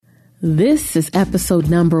This is episode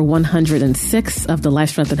number 106 of the Life,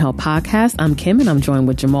 Strength, and Health podcast. I'm Kim, and I'm joined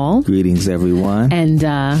with Jamal. Greetings, everyone. And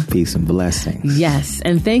peace and blessings. Yes,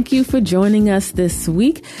 and thank you for joining us this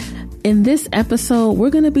week. In this episode, we're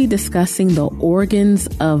going to be discussing the organs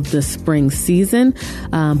of the spring season.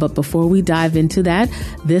 But before we dive into that,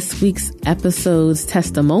 this week's episode's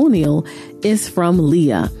testimonial is from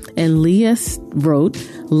Leah. And Leah wrote,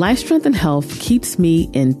 "Life, Strength, and Health keeps me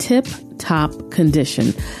in tip-top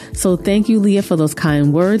condition." So thank you, Leah, for those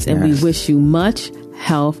kind words. And we wish you much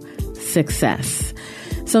health success.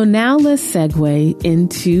 So now let's segue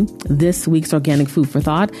into this week's organic food for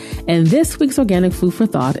thought. And this week's organic food for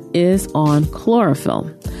thought is on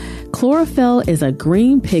chlorophyll. Chlorophyll is a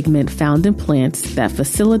green pigment found in plants that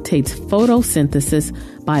facilitates photosynthesis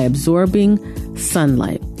by absorbing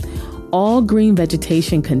sunlight. All green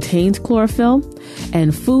vegetation contains chlorophyll,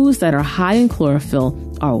 and foods that are high in chlorophyll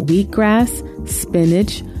are wheatgrass,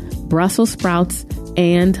 spinach, Brussels sprouts,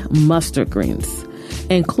 and mustard greens.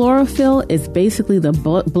 And chlorophyll is basically the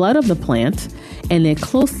blood of the plant, and it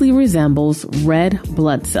closely resembles red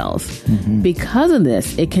blood cells. Because of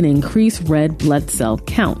this, it can increase red blood cell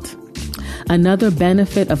count. Another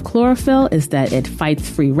benefit of chlorophyll is that it fights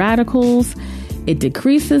free radicals, it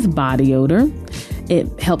decreases body odor, it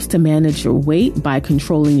helps to manage your weight by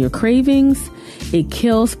controlling your cravings, it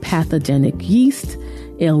kills pathogenic yeast,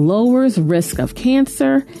 it lowers risk of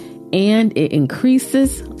cancer, and it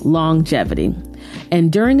increases longevity. And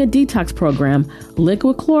during a detox program,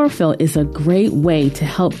 liquid chlorophyll is a great way to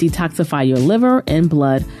help detoxify your liver and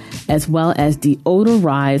blood, as well as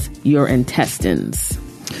deodorize your intestines.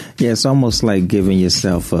 Yeah, it's almost like giving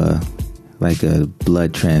yourself a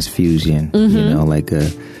blood transfusion, you know, like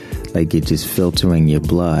it just filtering your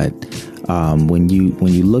blood. When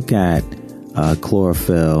you look at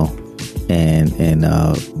chlorophyll and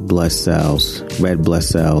blood cells, red blood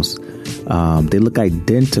cells, they look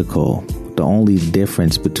identical. The only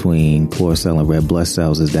difference between chlorophyll and red blood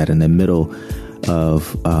cells is that in the middle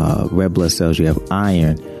of red blood cells you have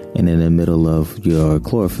iron, and in the middle of your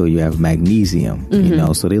chlorophyll you have magnesium. You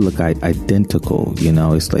know, so they look identical. You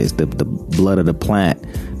know, it's the blood of the plant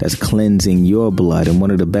that's cleansing your blood. And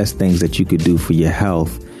one of the best things that you could do for your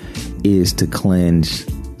health is to cleanse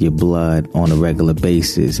your blood on a regular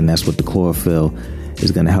basis, and that's what the chlorophyll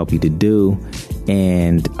is going to help you to do.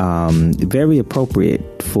 And very appropriate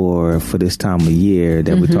for this time of year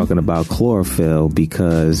that we're talking about chlorophyll,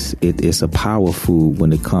 because it's a power food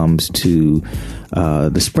when it comes to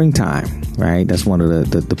the springtime, right? That's one of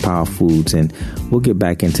the power foods, and we'll get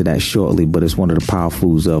back into that shortly, but it's one of the power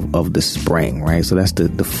foods of the spring, right? So that's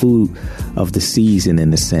the food of the season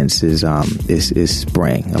in a sense is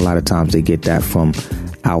spring. A lot of times they get that from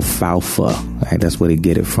alfalfa, right? That's where they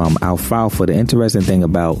get it from. Alfalfa. The interesting thing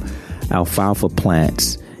about alfalfa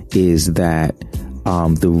plants is that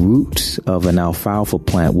the roots of an alfalfa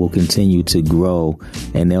plant will continue to grow,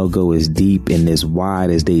 and they'll go as deep and as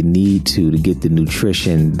wide as they need to get the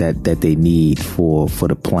nutrition that they need for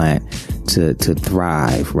the plant to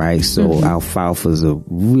thrive, right? So alfalfas are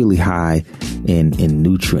really high in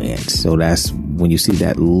nutrients. So that's when you see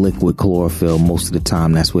that liquid chlorophyll, most of the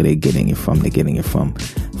time that's where they're getting it from. They're getting it from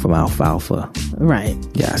alfalfa. Right.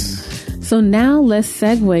 Yes. So now let's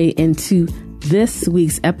segue into this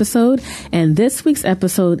week's episode. And this week's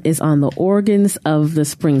episode is on the organs of the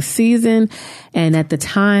spring season. And at the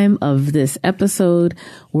time of this episode,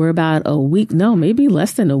 we're about maybe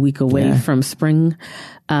less than a week away from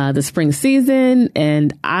the spring season.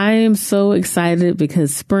 And I am so excited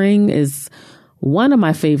because spring is one of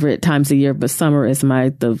my favorite times of year, but summer is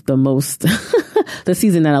the most, the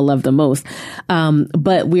season that I love the most.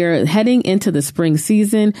 But we're heading into the spring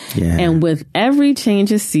season, and with every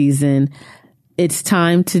change of season, it's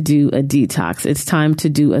time to do a detox. It's time to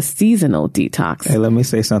do a seasonal detox. Hey, let me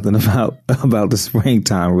say something about the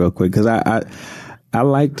springtime real quick, because I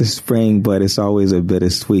like the spring, but it's always a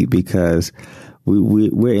bittersweet because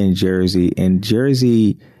we're in Jersey, and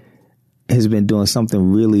Jersey has been doing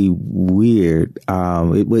something really weird.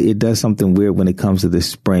 It does something weird when it comes to the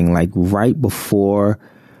spring. Like right before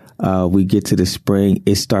we get to the spring,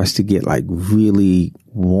 it starts to get like really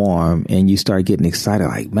warm, and you start getting excited.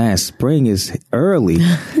 Like, man, spring is early.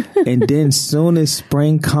 And then soon as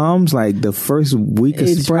spring comes, like the first week of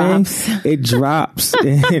spring, it drops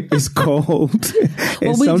and it's cold.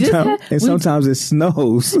 And sometimes it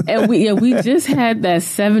snows. And we just had that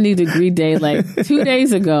 70-degree day like 2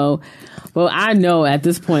 days ago. Well, I know at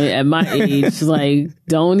this point at my age, like,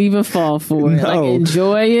 don't even fall for it. Like,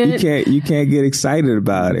 enjoy it. You can't get excited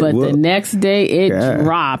about it. But the next day it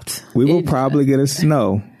dropped. We will probably get a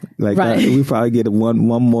snow. Like Right. we probably get one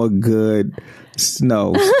more good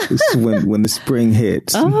snow when the spring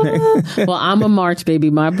hits. Well, I'm a March baby.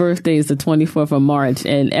 My birthday is the 24th of March,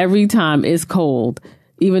 and every time it's cold,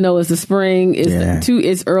 even though it's the spring,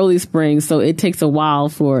 it's early spring, so it takes a while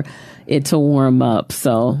for it to warm up.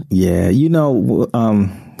 So yeah,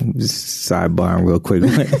 sidebar real quick.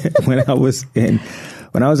 When I was in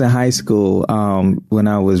high school, when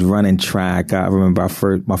I was running track, I remember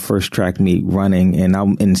my first track meet running, and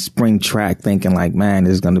I'm in spring track thinking like, man,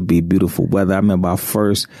 this is going to be beautiful weather. I remember our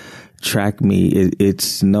first track meet, it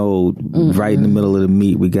snowed right in the middle of the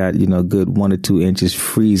meet. We got, good 1 or 2 inches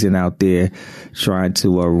freezing out there trying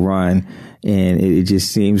to run. And it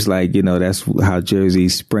just seems like, that's how Jersey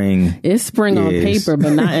spring it's spring on paper,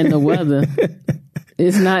 but not in the weather.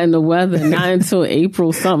 It's not in the weather, not until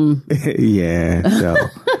April something. Yeah, so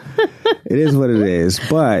it is what it is.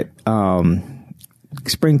 But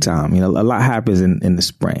springtime, a lot happens in the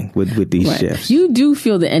spring with these shifts. You do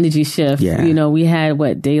feel the energy shift. Yeah. We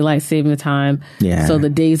had daylight saving time. Yeah. So the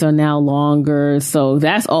days are now longer. So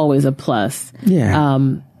that's always a plus. Yeah.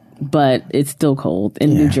 But it's still cold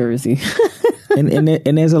in New Jersey.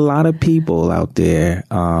 and there's a lot of people out there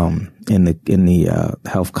in the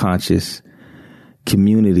health conscious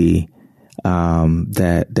community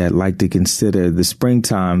that like to consider the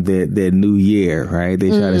springtime their new year, right? They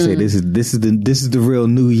try to say this is the real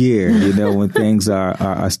new year, when things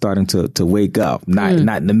are starting to wake up, not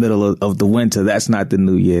in the middle of the winter. That's not the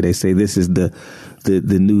new year. They say this is the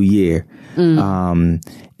new year. And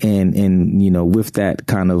with that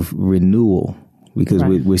kind of renewal, because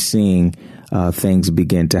we're seeing things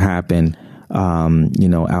begin to happen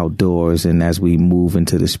outdoors, and as we move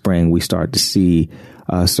into the spring, we start to see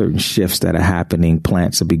certain shifts that are happening.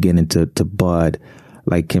 Plants are beginning to bud.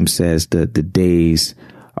 Like Kim says, the days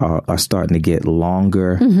are starting to get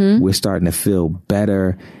longer. We're starting to feel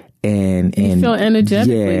better. And you feel energetic.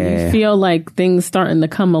 Yeah. You feel like things starting to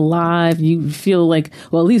come alive. You feel like,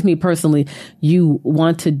 well, at least me personally, you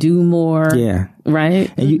want to do more. Yeah.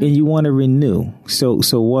 Right. And you want to renew. So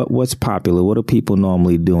what's popular? What do people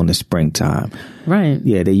normally do in the springtime? Right.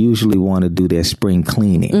 Yeah. They usually want to do their spring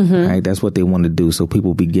cleaning. Right. That's what they want to do. So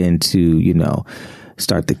people begin to,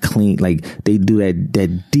 start to clean, like they do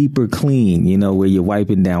that deeper clean, where you're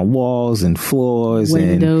wiping down walls and floors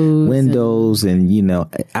and windows and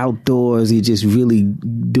outdoors. You're just really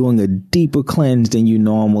doing a deeper cleanse than you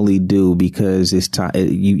normally do, because it's time.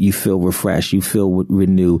 You feel refreshed, you feel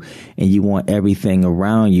renewed, and you want everything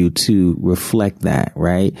around you to reflect that,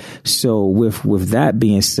 right? So with that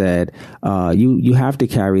being said, you have to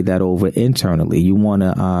carry that over internally. You want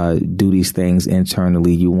to do these things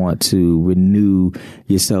internally. You want to renew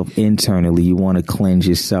yourself internally. You want to cleanse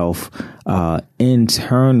yourself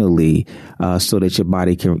internally so that your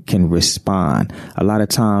body can respond. A lot of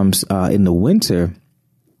times in the winter,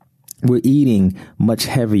 we're eating much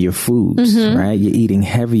heavier foods, right? You're eating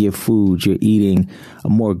heavier foods. You're eating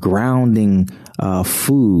more grounding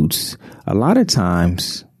foods. A lot of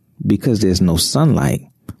times, because there's no sunlight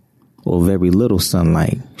or very little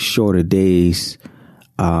sunlight, shorter days,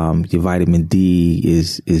 your vitamin D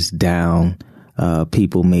is down.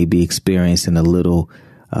 People may be experiencing a little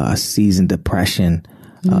season depression.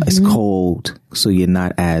 It's cold, so you're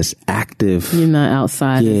not as active. You're not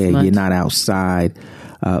outside. Yeah, as much. you're not outside.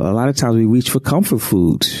 A lot of times we reach for comfort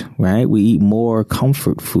foods, right? We eat more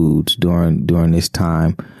comfort foods during this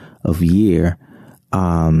time of year.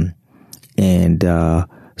 We're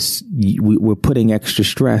putting extra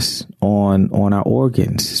stress on our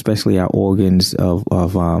organs, especially our organs of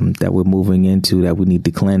that we're moving into, that we need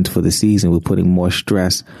to cleanse for the season. We're putting more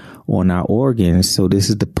stress on our organs. So this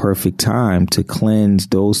is the perfect time to cleanse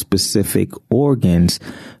those specific organs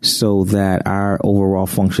so that our overall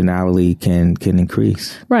functionality can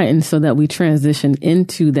increase. Right. And so that we transition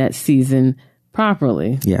into that season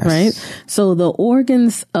properly. Yes. Right. So the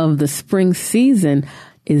organs of the spring season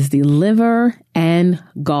is the liver and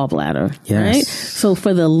gallbladder. Yes. Right. So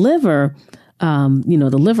for the liver,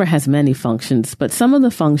 the liver has many functions, but some of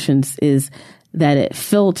the functions is that it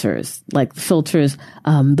filters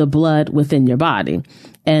the blood within your body.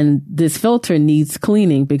 And this filter needs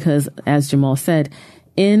cleaning because, as Jamal said,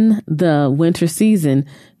 in the winter season,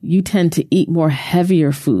 you tend to eat more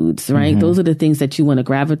heavier foods, right? Those are the things that you want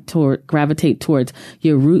to gravitate towards,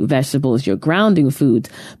 your root vegetables, your grounding foods.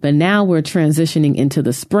 But now we're transitioning into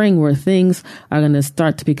the spring where things are going to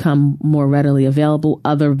start to become more readily available,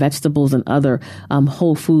 other vegetables and other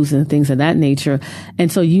whole foods and things of that nature.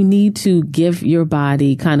 And so you need to give your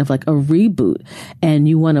body kind of like a reboot, and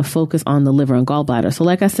you want to focus on the liver and gallbladder. So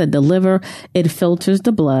like I said, the liver, it filters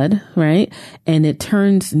the blood, right? And it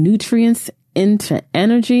turns nutrients into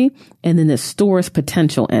energy, and then it stores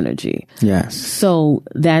potential energy. Yes. So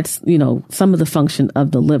that's, some of the function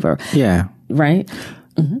of the liver. Yeah. Right?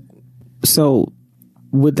 Mm-hmm. So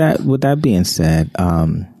with that being said,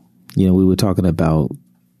 we were talking about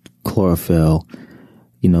chlorophyll,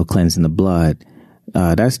 cleansing the blood.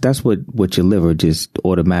 That's what your liver just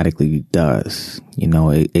automatically does.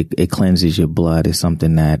 It cleanses your blood. It's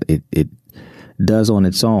something that it does on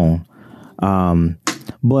its own.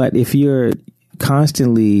 But if you're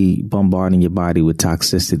constantly bombarding your body with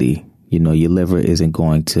toxicity, your liver isn't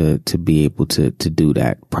going to be able to do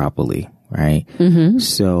that properly. Right. Mm-hmm.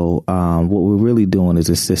 So what we're really doing is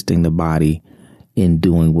assisting the body in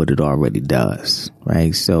doing what it already does.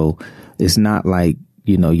 Right. So it's not like,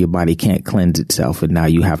 your body can't cleanse itself and now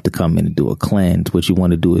you have to come in and do a cleanse. What you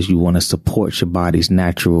want to do is you want to support your body's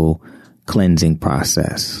natural cleansing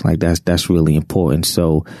process. Like that's really important.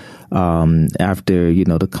 So after,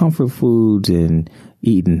 the comfort foods and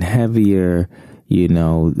eating heavier,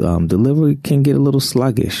 the liver can get a little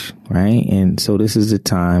sluggish, right? And so this is the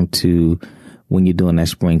time when you're doing that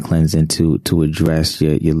spring cleansing to address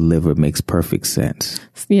your liver. Makes perfect sense.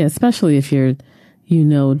 Yeah, especially if you're,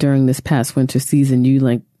 during this past winter season, you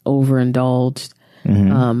like overindulged,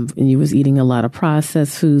 and you was eating a lot of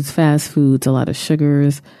processed foods, fast foods, a lot of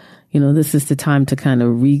sugars. This is the time to kind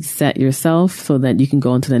of reset yourself so that you can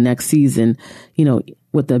go into the next season,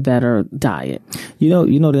 with a better diet.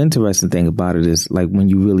 The interesting thing about it is like when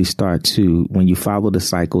you really when you follow the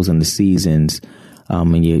cycles and the seasons,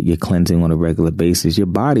 and you're cleansing on a regular basis, your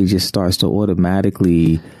body just starts to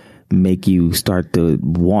automatically make you start to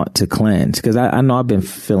want to cleanse. Cause I know I've been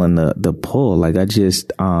feeling the pull. Like I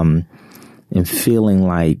just, am feeling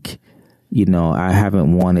like,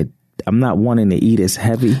 I'm not wanting to eat as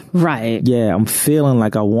heavy. Right. Yeah. I'm feeling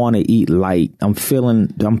like I want to eat light. I'm feeling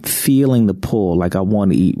the pull. Like I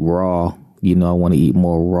want to eat raw. I want to eat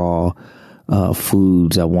more raw,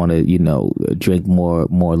 foods. I want to, drink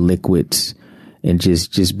more liquids and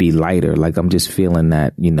just be lighter. Like I'm just feeling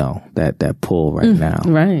that, that pull right now.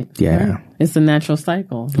 Right. Yeah. Right. It's a natural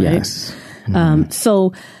cycle. Right? Yes.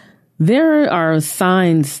 So there are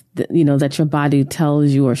signs that, that your body tells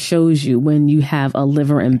you or shows you when you have a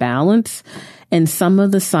liver imbalance. And some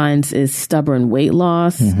of the signs is stubborn weight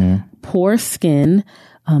loss, poor skin,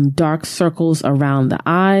 dark circles around the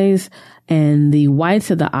eyes, and the whites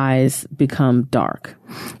of the eyes become dark.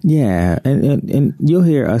 Yeah. And you'll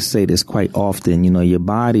hear us say this quite often. Your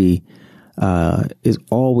body is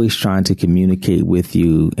always trying to communicate with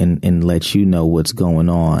you and let you know what's going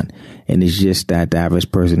on. And it's just that the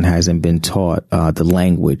average person hasn't been taught the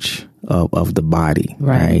language of the body.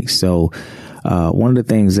 Right. So one of the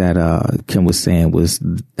things that Kim was saying was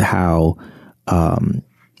how the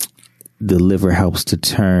liver helps to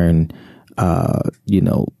turn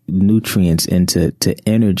nutrients into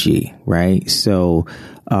energy. Right. So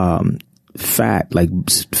fat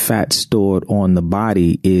stored on the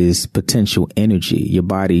body is potential energy. Your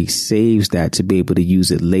body saves that to be able to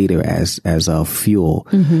use it later as a fuel.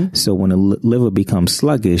 So when the liver becomes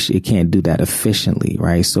sluggish, it can't do that efficiently,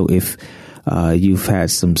 right? So if you've had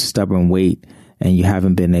some stubborn weight and you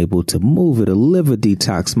haven't been able to move it, a liver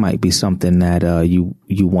detox might be something that you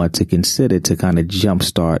want to consider to kind of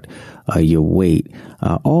jumpstart your weight.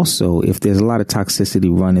 Also, if there's a lot of toxicity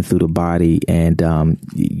running through the body and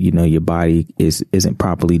your body isn't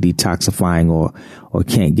properly detoxifying or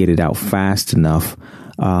can't get it out fast enough,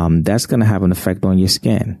 that's going to have an effect on your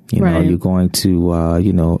skin. You're going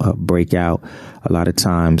to break out. A lot of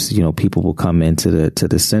times, people will come into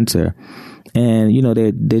the center. And,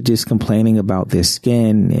 they're just complaining about their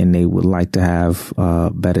skin and they would like to have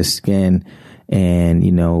better skin. And,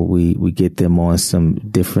 we get them on some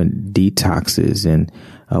different detoxes. And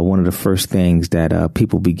one of the first things that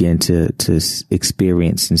people begin to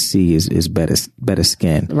experience and see is better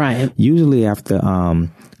skin. Right. Usually after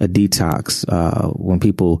a detox, when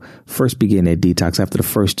people first begin their detox, after the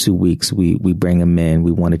first 2 weeks, we bring them in.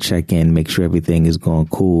 We want to check in, make sure everything is going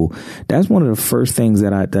cool. That's one of the first things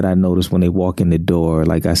that I notice when they walk in the door.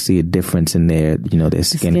 Like I see a difference in their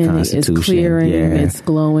skin constitution. It's clearing, it's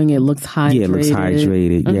glowing, it looks hydrated. Yeah, it looks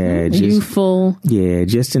hydrated. Yeah, just youthful. Yeah,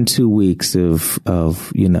 just in 2 weeks of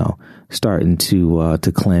starting to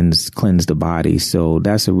cleanse the body. So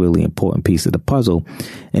that's a really important piece of the puzzle.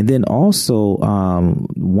 And then also,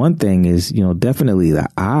 one thing is, definitely the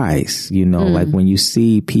eyes, like when you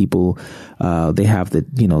see people, they have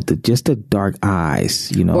just the dark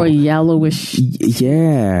eyes, or yellowish.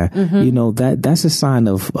 Yeah. That's a sign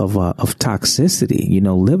of toxicity,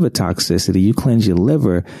 liver toxicity. You cleanse your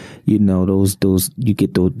liver, those you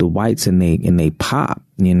get the whites and they pop,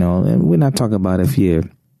 and we're not talking about if you're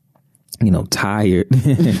tired.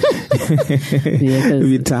 If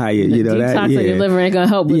you're tired, detox that. Of your liver ain't gonna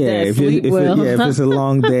help with that. If it's a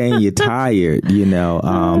long day and you're tired,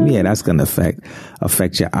 that's gonna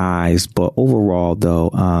affect your eyes. But overall, though,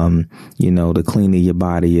 the cleaner your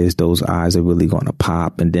body is, those eyes are really gonna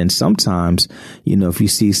pop. And then sometimes, if you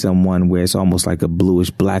see someone where it's almost like a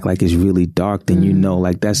bluish black, like it's really dark, then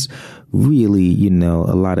like that's really,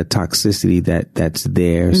 a lot of toxicity that's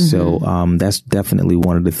there. So that's definitely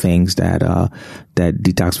one of the things that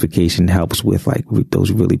detoxification helps with, like with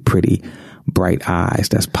those really pretty bright eyes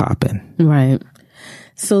that's popping. Right.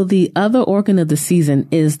 So the other organ of the season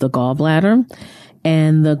is the gallbladder,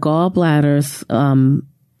 and the gallbladder's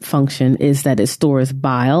function is that it stores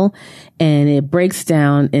bile and it breaks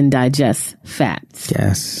down and digests fats.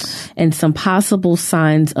 Yes. And some possible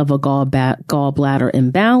signs of a gallbladder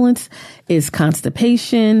imbalance is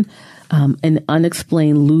constipation and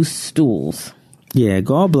unexplained loose stools. Yeah,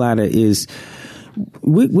 gallbladder is.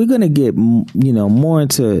 We're going to get more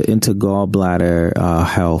into gallbladder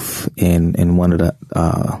health in one of the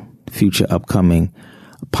future upcoming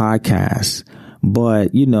podcasts.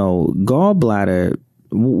 But gallbladder.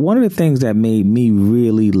 One of the things that made me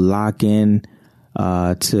really lock in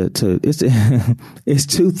it's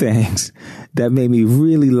two things that made me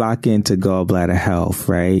really lock into gallbladder health,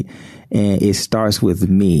 right? And it starts with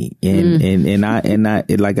me, and I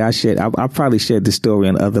probably shared the story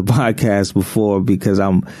on other podcasts before, because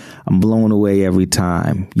I'm blown away every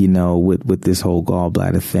time, with this whole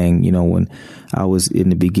gallbladder thing. When I was in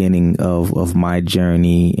the beginning of my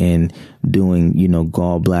journey and doing,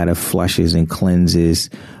 gallbladder flushes and cleanses,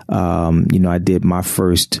 I did my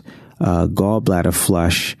first gallbladder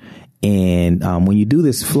flush, and when you do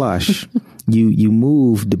this flush, you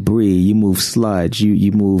move debris, you move sludge,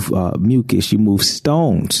 you move mucus, you move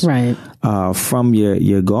stones, right, from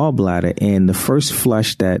your gallbladder. And the first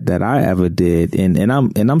flush that I ever did, and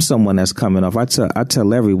I'm someone that's coming off. I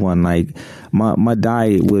tell everyone, like, my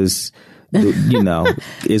diet was,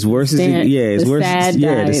 it's worse it's worse.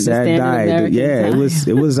 The sad diet.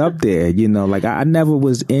 It was up there. Like I never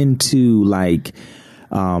was into like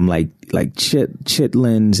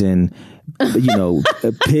chitlins and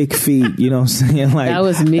pig feet. You know what I'm saying? Like that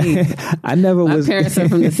was me. I never was. My parents are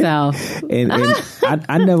from the South, and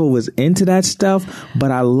I never was into that stuff.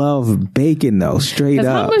 But I love bacon though. Straight up.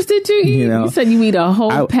 How much did you eat? You said you eat a whole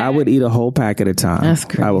pack. I would eat a whole pack at a time. That's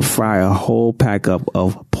crazy. I would fry a whole pack up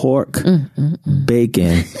of pork,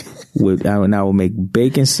 bacon. I would make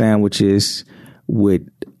bacon sandwiches with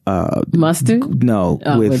mustard. No,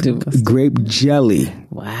 with grape jelly.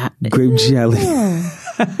 Wow, grape jelly.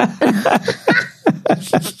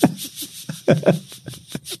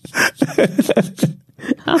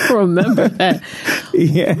 I remember that.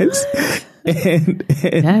 Yes. And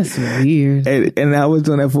that's weird. And I was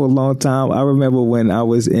doing that for a long time. I remember when I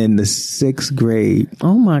was in the 6th grade.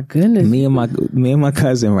 Oh my goodness. Me and my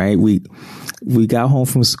cousin, right? We got home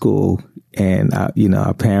from school, and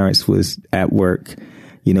our parents was at work.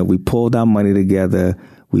 We pulled our money together.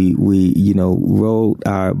 We rode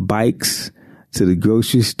our bikes to the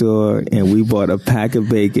grocery store, and we bought a pack of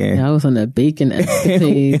bacon. I was on that bacon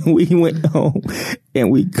escapade. And we went home and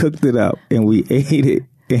we cooked it up and we ate it.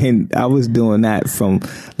 And I was doing that from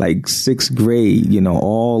like 6th grade,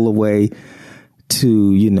 all the way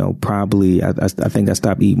to, probably, I think I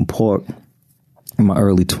stopped eating pork in my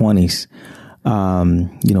early 20s.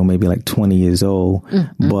 Maybe like 20 years old.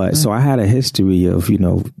 But so I had a history of,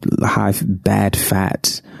 bad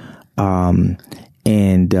fats.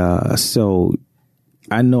 So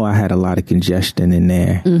I know I had a lot of congestion in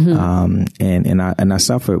there. And I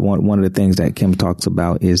suffered. One of the things that Kim talks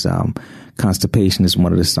about is, constipation is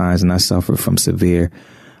one of the signs. And I suffered from severe,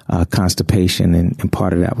 constipation. And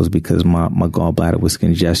part of that was because my gallbladder was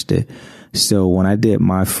congested. So when I did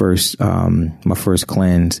my first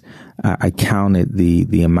cleanse, I counted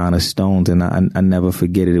the amount of stones, and I never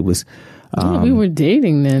forget it. It was, we were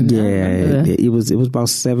dating then. Yeah, it was about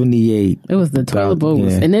 78. It was the toilet bowl,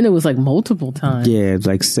 and then it was like multiple times. Yeah, it was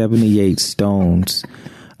like 78 stones.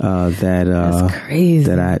 That's crazy.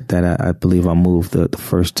 That I believe I moved the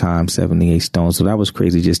first time, 78 stones. So that was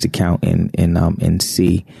crazy just to count and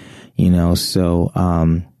see, So,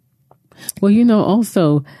 well,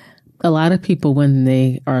 also, a lot of people, when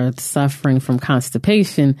they are suffering from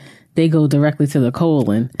constipation, they go directly to the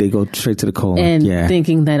colon. They go straight to the colon. And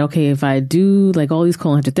thinking that, okay, if I do like all these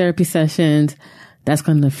colon hydrotherapy sessions, that's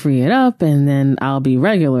going to free it up, and then I'll be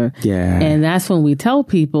regular. Yeah. And that's when we tell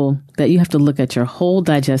people that you have to look at your whole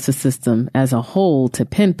digestive system as a whole to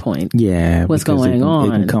pinpoint what's going on.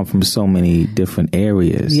 It can come from so many different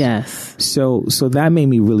areas. Yes. So that made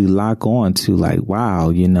me really lock on to like,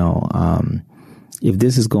 wow, if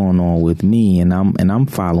this is going on with me and I'm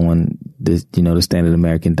following this, the standard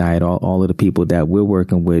American diet, all of the people that we're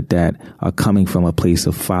working with that are coming from a place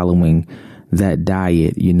of following that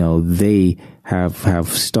diet, they have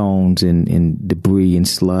stones and debris and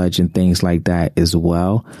sludge and things like that as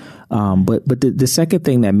well. But the second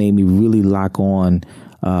thing that made me really lock on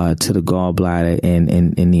to the gallbladder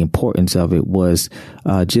and the importance of it was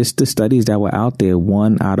just the studies that were out there.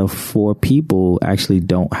 1 out of 4 people actually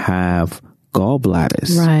don't have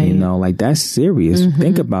gallbladders. Right. Like that's serious. Mm-hmm.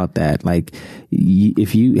 Think about that. Like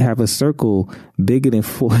if you have a circle bigger than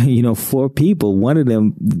 4 people, one of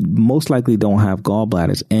them most likely don't have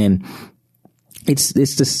gallbladders. And it's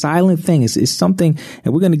the silent thing. It's something,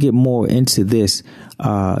 and we're going to get more into this,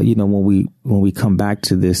 when we come back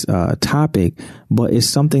to this topic. But it's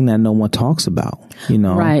something that no one talks about,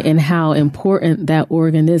 Right, and how important that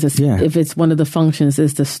organ is. If it's one of the functions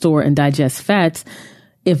is to store and digest fats.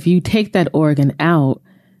 If you take that organ out,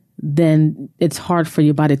 then it's hard for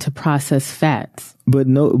your body to process fats. But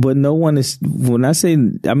no one is. When I say,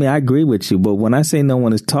 I agree with you. But when I say no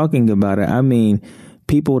one is talking about it, I mean,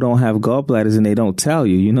 people don't have gallbladders and they don't tell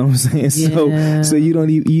you, you know what I'm saying? Yeah. So you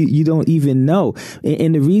don't even know.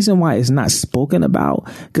 And the reason why it's not spoken about,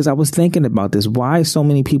 because I was thinking about this, why so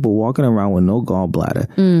many people walking around with no gallbladder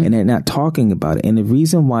and they're not talking about it. And the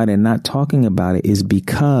reason why they're not talking about it is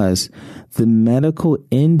because the medical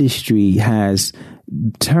industry has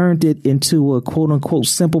turned it into a quote unquote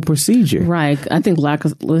simple procedure. Right. I think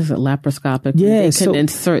laparoscopic. Yeah. They can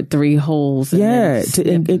insert 3 holes. And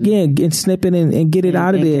snip it and get it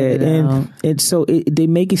out of there. And so they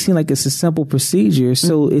make it seem like it's a simple procedure.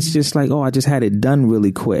 So it's just like, I just had it done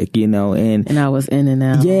really quick, and I was in and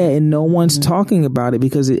out. Yeah. And no one's talking about it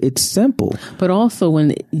because it's simple. But also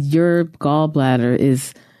when your gallbladder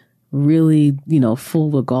is really,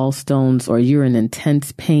 full with gallstones, or you're in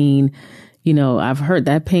intense pain, I've heard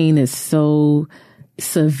that pain is so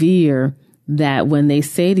severe that when they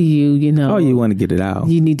say to you, you want to get it out.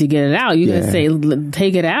 You need to get it out. You're going to say,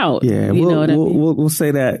 take it out. Yeah. We'll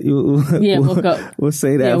say that. We'll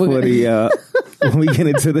say that for the, when we get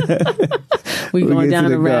into the, we're going down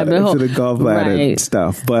the rabbit hole. To the gallbladder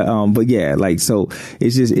stuff. But yeah, like, so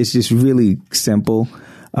it's just really simple.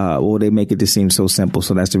 They make it to seem so simple.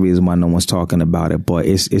 So that's the reason why no one's talking about it. But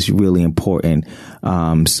it's really important.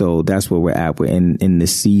 So that's where we're at. We're in the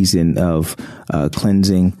season of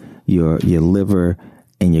cleansing your liver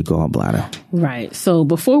and your gallbladder. Right. So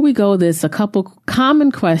before we go, there's a couple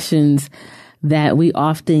common questions that we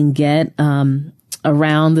often get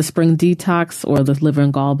around the spring detox or the liver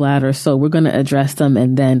and gallbladder. So we're going to address them,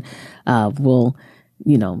 and then we'll,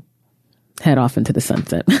 head off into the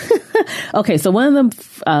sunset. Okay, so one of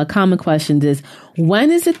the common questions is,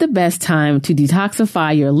 when is it the best time to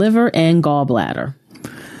detoxify your liver and gallbladder?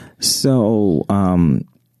 So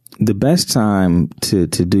the best time to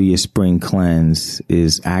do your spring cleanse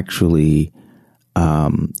is actually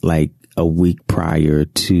like a week prior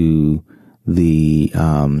to the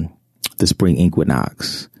spring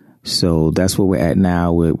equinox. So that's where we're at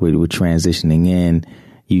now. We're transitioning in.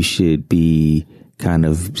 You should be kind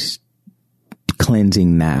of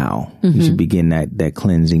cleansing now. Mm-hmm. You should begin that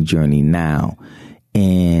cleansing journey now.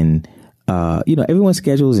 And, everyone's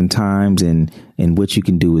schedules and times and what you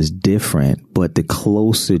can do is different, but the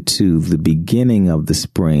closer to the beginning of the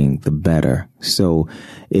spring, the better. So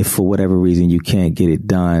if for whatever reason you can't get it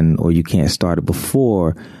done or you can't start it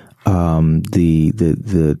before,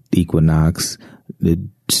 the equinox,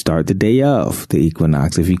 start the day of the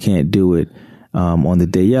equinox. If you can't do it, on the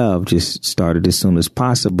day of, just start it as soon as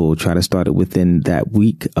possible. Try to start it within that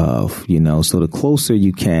week of, so the closer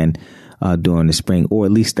you can during the spring, or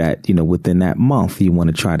at least that, within that month, you want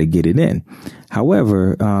to try to get it in.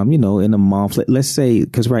 However, in a month, let's say,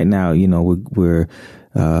 because right now, we're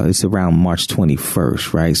it's around March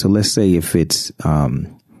 21st, right? So let's say if it's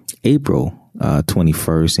April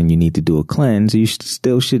 21st and you need to do a cleanse, you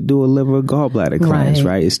still should do a liver or gallbladder cleanse,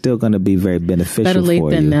 right? It's still going to be very beneficial for you. Better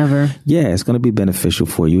late than never. Yeah, it's going to be beneficial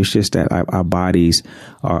for you. It's just that our bodies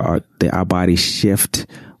our bodies shift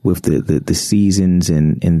with the seasons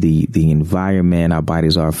and the environment. Our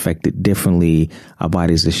bodies are affected differently. Our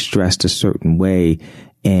bodies are stressed a certain way.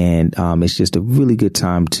 And it's just a really good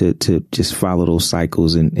time to just follow those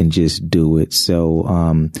cycles and just do it.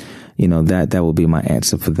 So, that will be my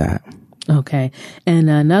answer for that. Okay. And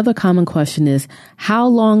another common question is, how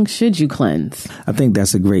long should you cleanse? I think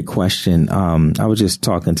that's a great question. I was just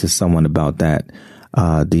talking to someone about that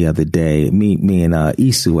the other day. Me and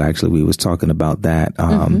Isu, actually, we was talking about that.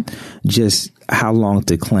 Just how long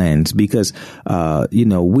to cleanse, because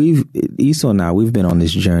Isu and I, we've been on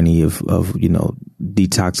this journey of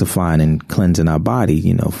detoxifying and cleansing our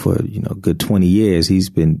body, for a good 20 years.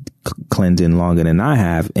 He's been cleansing longer than I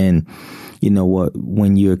have. And you know what,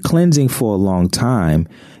 when you're cleansing for a long time,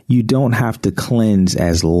 you don't have to cleanse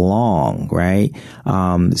as long, right?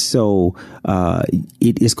 So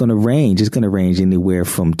it's going to range. It's going to range anywhere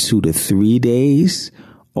from 2 to 3 days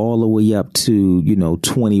all the way up to,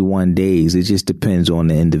 21 days. It just depends on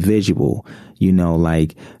the individual.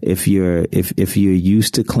 Like if you're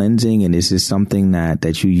used to cleansing and this is something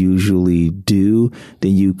that you usually do,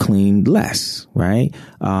 then you clean less, right?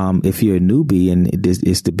 If you're a newbie and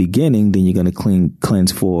it's the beginning, then you're going to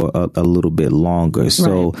cleanse for a little bit longer.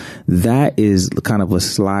 So that is kind of a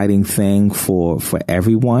sliding thing for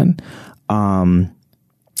everyone.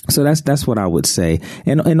 So that's what I would say.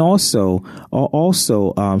 And also,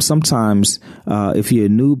 sometimes, if you're a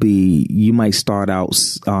newbie, you might start out,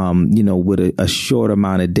 with a short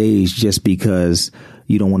amount of days just because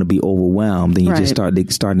you don't want to be overwhelmed, and you just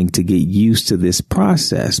starting to get used to this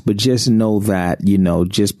process. But just know that,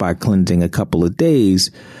 just by cleansing a couple of days,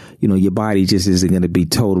 your body just isn't going to be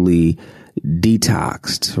totally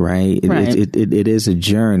detoxed, right? It is a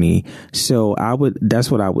journey. So that's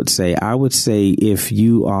what I would say. I would say if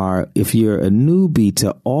you're a newbie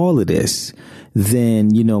to all of this,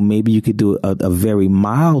 then, maybe you could do a very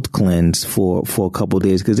mild cleanse for a couple of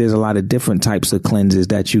days, because there's a lot of different types of cleanses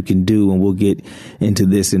that you can do. And we'll get into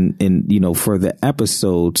this in further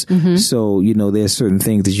episodes. So, there's certain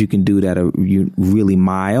things that you can do that are really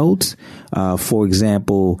mild. For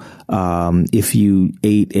example, if you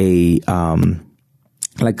ate a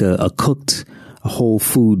cooked whole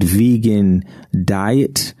food vegan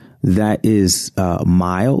diet, that is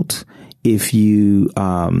mild. If you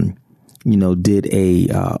did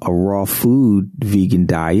a raw food vegan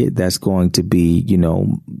diet, that's going to be,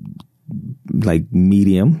 like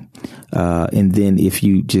medium. And then if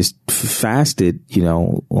you just fasted,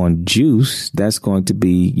 on juice, that's going to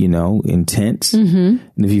be, intense. And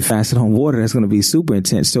if you fasted on water, that's going to be super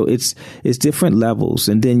intense. So it's different levels.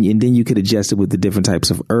 And then you could adjust it with the different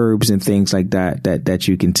types of herbs and things like that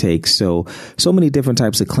you can take. So many different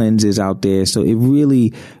types of cleanses out there. So it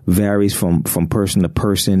really varies from person to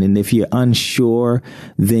person. And if you're unsure,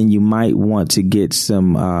 then you might want to get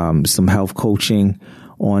some health coaching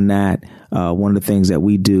on that. One of the things that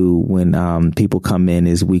we do when people come in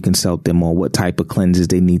is we consult them on what type of cleanses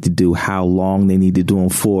they need to do, how long they need to do them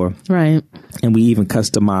for. Right. And we even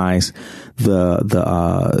customize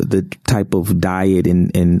the type of diet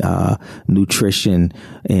and nutrition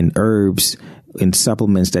and herbs and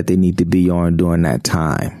supplements that they need to be on during that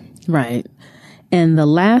time. Right. And the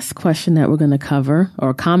last question that we're going to cover, or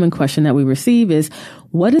a common question that we receive, is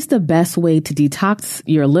what is the best way to detox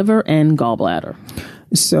your liver and gallbladder?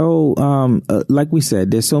 So, like we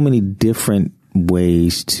said, there's so many different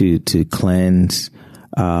ways to cleanse,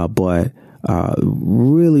 but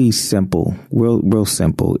really simple, real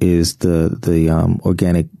simple is the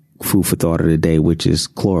organic food for thought of the day, which is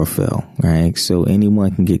chlorophyll, right? So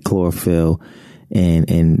anyone can get chlorophyll,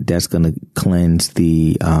 and that's going to cleanse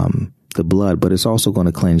the blood, but it's also going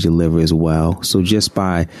to cleanse your liver as well. So just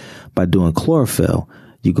by doing chlorophyll,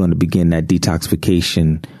 you're going to begin that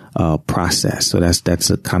detoxification process. So that's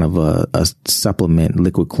a kind of a supplement,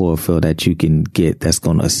 liquid chlorophyll that you can get that's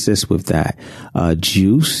going to assist with that.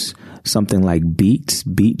 Juice, something like beet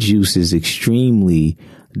juice is extremely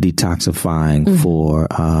detoxifying for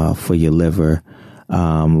your liver.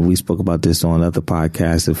 We spoke about this on other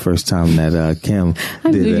podcasts the first time that Kim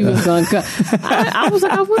I did knew you was going to I was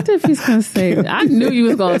like, I wonder if he's going to say it. I knew you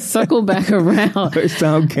was going to circle back around. First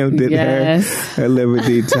time Kim did her liver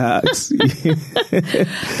detox.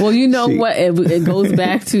 Well, you know what? It goes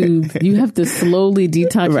back to you have to slowly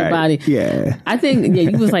detox your body. Yeah. I think,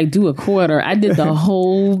 you was like, do a quarter. I did the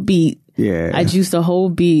whole beet. Yeah. I juiced the whole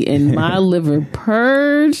beet and my liver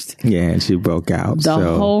purged. Yeah, and she broke out. The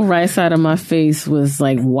whole right side of my face was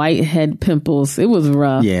like whitehead pimples. It was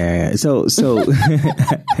rough. Yeah. So I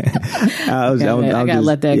gotta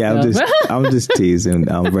let that go. I'm just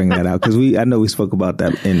teasing. I'll bring that out because I know we spoke about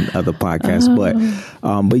that in other podcasts, but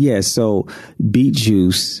yeah. So beet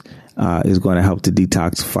juice is going to help to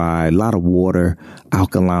detoxify. A lot of water,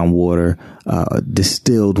 alkaline water,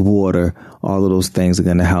 distilled water. All of those things are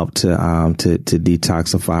going to help to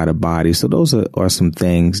detoxify the body. So those are some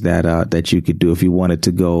things that you could do if you wanted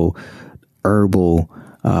to go herbal.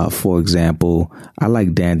 For example, I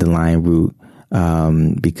like dandelion root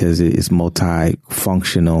because it's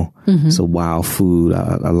multifunctional. It's a wild food.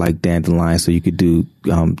 I like dandelion, so you could do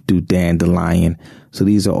dandelion. So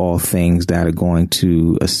these are all things that are going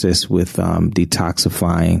to assist with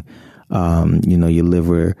detoxifying, your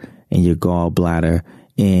liver and your gallbladder.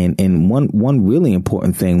 And one really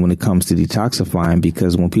important thing when it comes to detoxifying,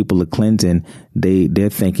 because when people are cleansing, they're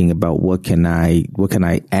thinking about what can I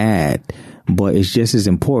add, but it's just as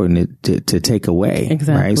important to take away.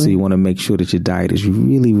 Exactly. Right? So you want to make sure that your diet is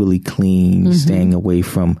really, really clean, staying away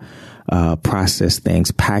from processed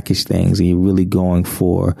things, packaged things, and you're really going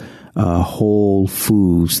for whole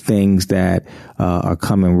foods, things that are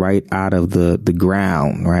coming right out of the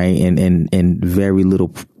ground, right? And very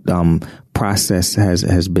little process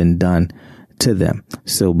has been done to them.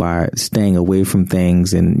 So by staying away from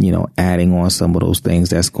things and, adding on some of those things,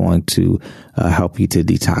 that's going to help you to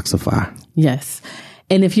detoxify. Yes.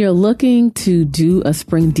 And if you're looking to do a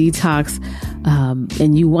spring detox,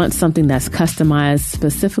 and you want something that's customized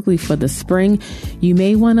specifically for the spring, you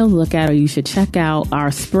may want to look at, or you should check out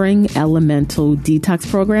our Spring Elemental Detox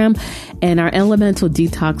Program. And our Elemental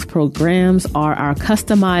Detox programs are our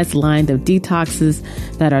customized line of detoxes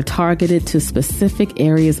that are targeted to specific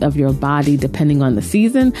areas of your body depending on the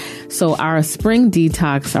season. So our Spring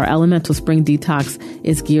Detox, our Elemental Spring Detox,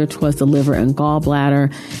 is geared towards the liver and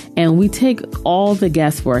gallbladder. And we take all the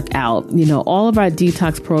guesswork out. All of our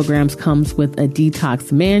detox programs comes with a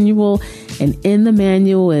detox manual. And in the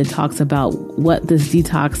manual, it talks about what this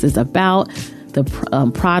detox is about, the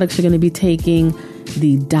products you're going to be taking,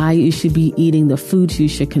 the diet you should be eating, the foods you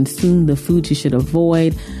should consume, the foods you should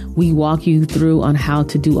avoid. We walk you through on how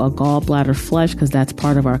to do a gallbladder flush, because that's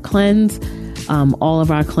part of our cleanse. All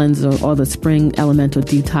of our cleanses, or the Spring Elemental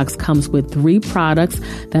Detox, comes with 3 products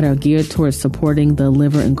that are geared towards supporting the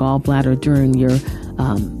liver and gallbladder during your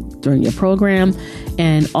program.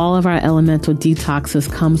 And all of our Elemental Detoxes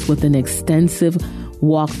comes with an extensive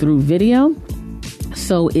walkthrough video.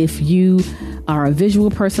 So if you are a visual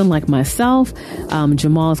person like myself,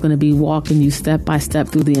 Jamal is going to be walking you step by step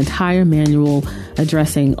through the entire manual,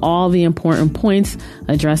 addressing all the important points,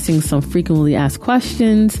 addressing some frequently asked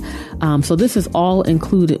questions. So this is all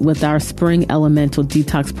included with our Spring Elemental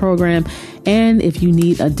Detox Program. And if you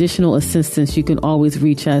need additional assistance, you can always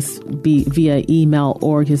reach us via email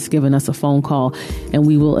or just giving us a phone call, and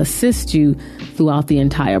we will assist you throughout the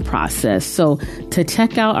entire process. So to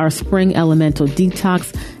check out our Spring Elemental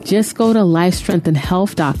Detox, just go to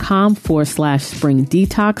lifestrengthandhealth.com/spring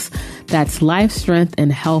detox. That's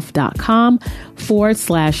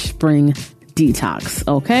lifestrengthandhealth.com/spring detox.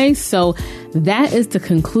 Okay, so that is the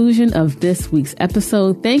conclusion of this week's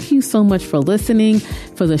episode. Thank you so much for listening.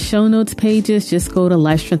 For the show notes pages, just go to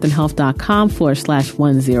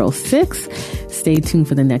lifestrengthandhealth.com/106. Stay tuned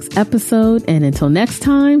for the next episode. And until next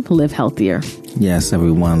time, live healthier. Yes,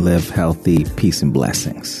 everyone, live healthy. Peace and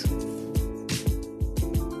blessings.